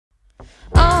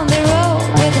On the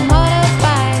road with a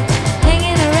motorbike,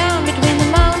 hanging around between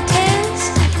the mountains,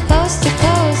 coast to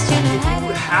coast, you know. If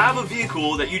you have a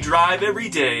vehicle that you drive every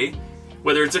day,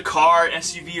 whether it's a car,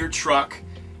 SUV, or truck,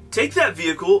 take that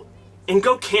vehicle and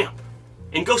go camp.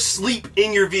 And go sleep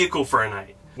in your vehicle for a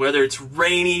night. Whether it's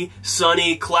rainy,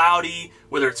 sunny, cloudy,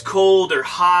 whether it's cold or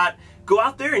hot, go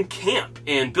out there and camp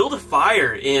and build a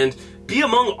fire and be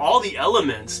among all the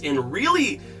elements and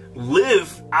really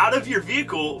live out of your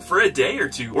vehicle for a day or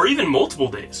two, or even multiple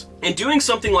days. And doing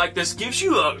something like this gives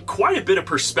you quite a bit of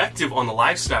perspective on the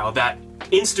lifestyle that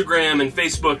Instagram and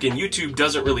Facebook and YouTube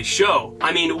doesn't really show.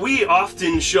 I mean, we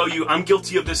often show you, I'm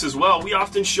guilty of this as well, we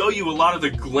often show you a lot of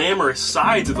the glamorous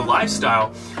sides of the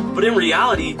lifestyle, but in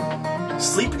reality,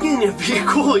 sleeping in a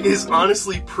vehicle is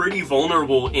honestly pretty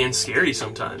vulnerable and scary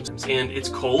sometimes. And it's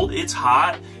cold, it's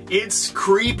hot, it's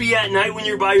creepy at night when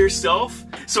you're by yourself.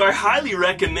 So I highly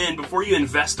recommend, before you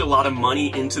invest a lot of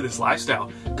money into this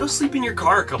lifestyle, go sleep in your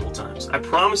car a couple times. I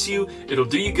promise you, it'll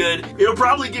do you good. It'll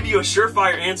probably give you a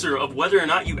surefire answer of whether or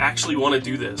not you actually want to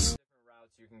do this. Different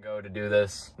routes you can go to do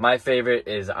this. My favorite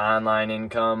is online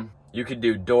income. You could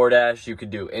do DoorDash, you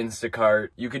could do Instacart,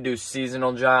 you could do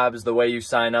seasonal jobs. The way you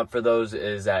sign up for those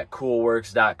is at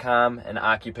coolworks.com and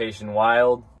Occupation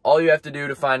Wild. All you have to do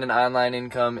to find an online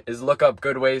income is look up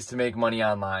good ways to make money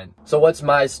online. So what's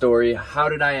my story? How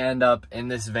did I end up in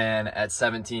this van at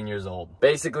 17 years old?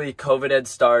 Basically, COVID had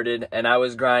started and I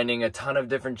was grinding a ton of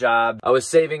different jobs. I was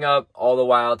saving up all the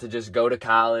while to just go to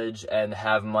college and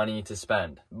have money to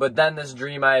spend. But then this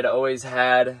dream I had always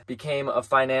had became a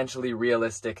financially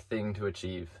realistic thing to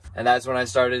achieve. And that's when I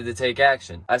started to take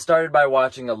action. I started by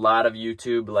watching a lot of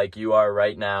YouTube like you are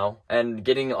right now and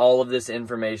getting all of this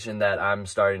information that I'm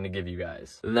starting to give you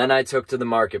guys. And then I took to the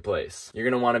marketplace. You're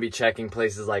gonna wanna be checking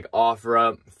places like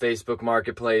OfferUp, Facebook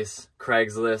Marketplace,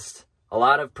 Craigslist, a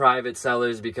lot of private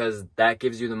sellers because that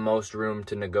gives you the most room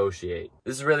to negotiate.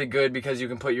 This is really good because you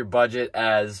can put your budget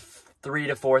as $3,000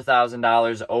 to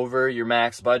 $4,000 over your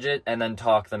max budget and then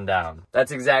talk them down.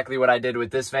 That's exactly what I did with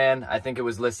this van. I think it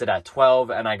was listed at 12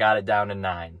 and I got it down to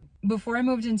 9. Before I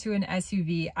moved into an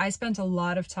SUV, I spent a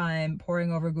lot of time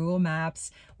poring over Google Maps,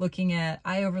 looking at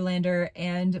iOverlander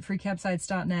and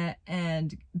freecampsites.net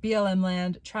and BLM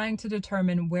Land, trying to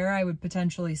determine where I would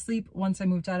potentially sleep once I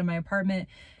moved out of my apartment,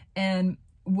 and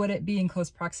would it be in close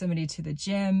proximity to the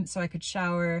gym so I could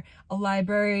shower, a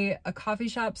library, a coffee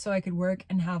shop so I could work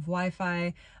and have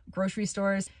Wi-Fi, grocery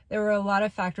stores. There were a lot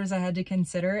of factors I had to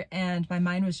consider and my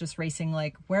mind was just racing,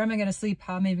 like, where am I going to sleep?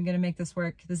 How am I even going to make this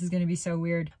work? This is going to be so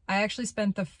weird. I actually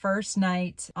spent the first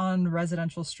night on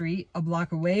Residential Street, a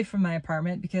block away from my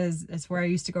apartment, because it's where I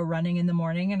used to go running in the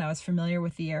morning and I was familiar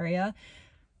with the area.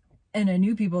 And I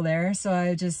knew people there, so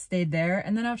I just stayed there.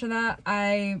 And then after that,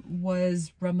 I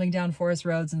was rumbling down forest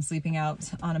roads and sleeping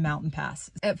out on a mountain pass.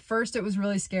 At first, it was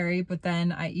really scary, but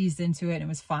then I eased into it and it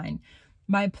was fine.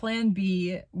 My plan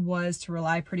B was to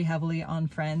rely pretty heavily on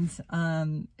friends,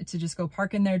 to just go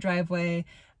park in their driveway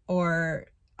or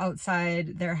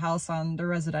outside their house on the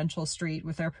residential street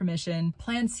with their permission.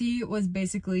 Plan C was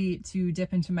basically to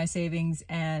dip into my savings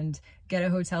and get a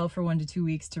hotel for 1 to 2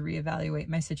 weeks to reevaluate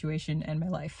my situation and my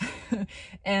life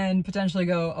and potentially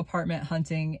go apartment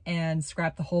hunting and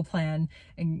scrap the whole plan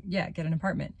and yeah, get an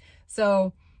apartment.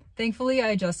 So thankfully I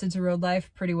adjusted to road life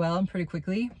pretty well and pretty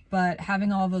quickly, but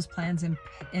having all of those plans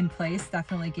in place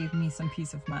definitely gave me some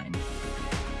peace of mind.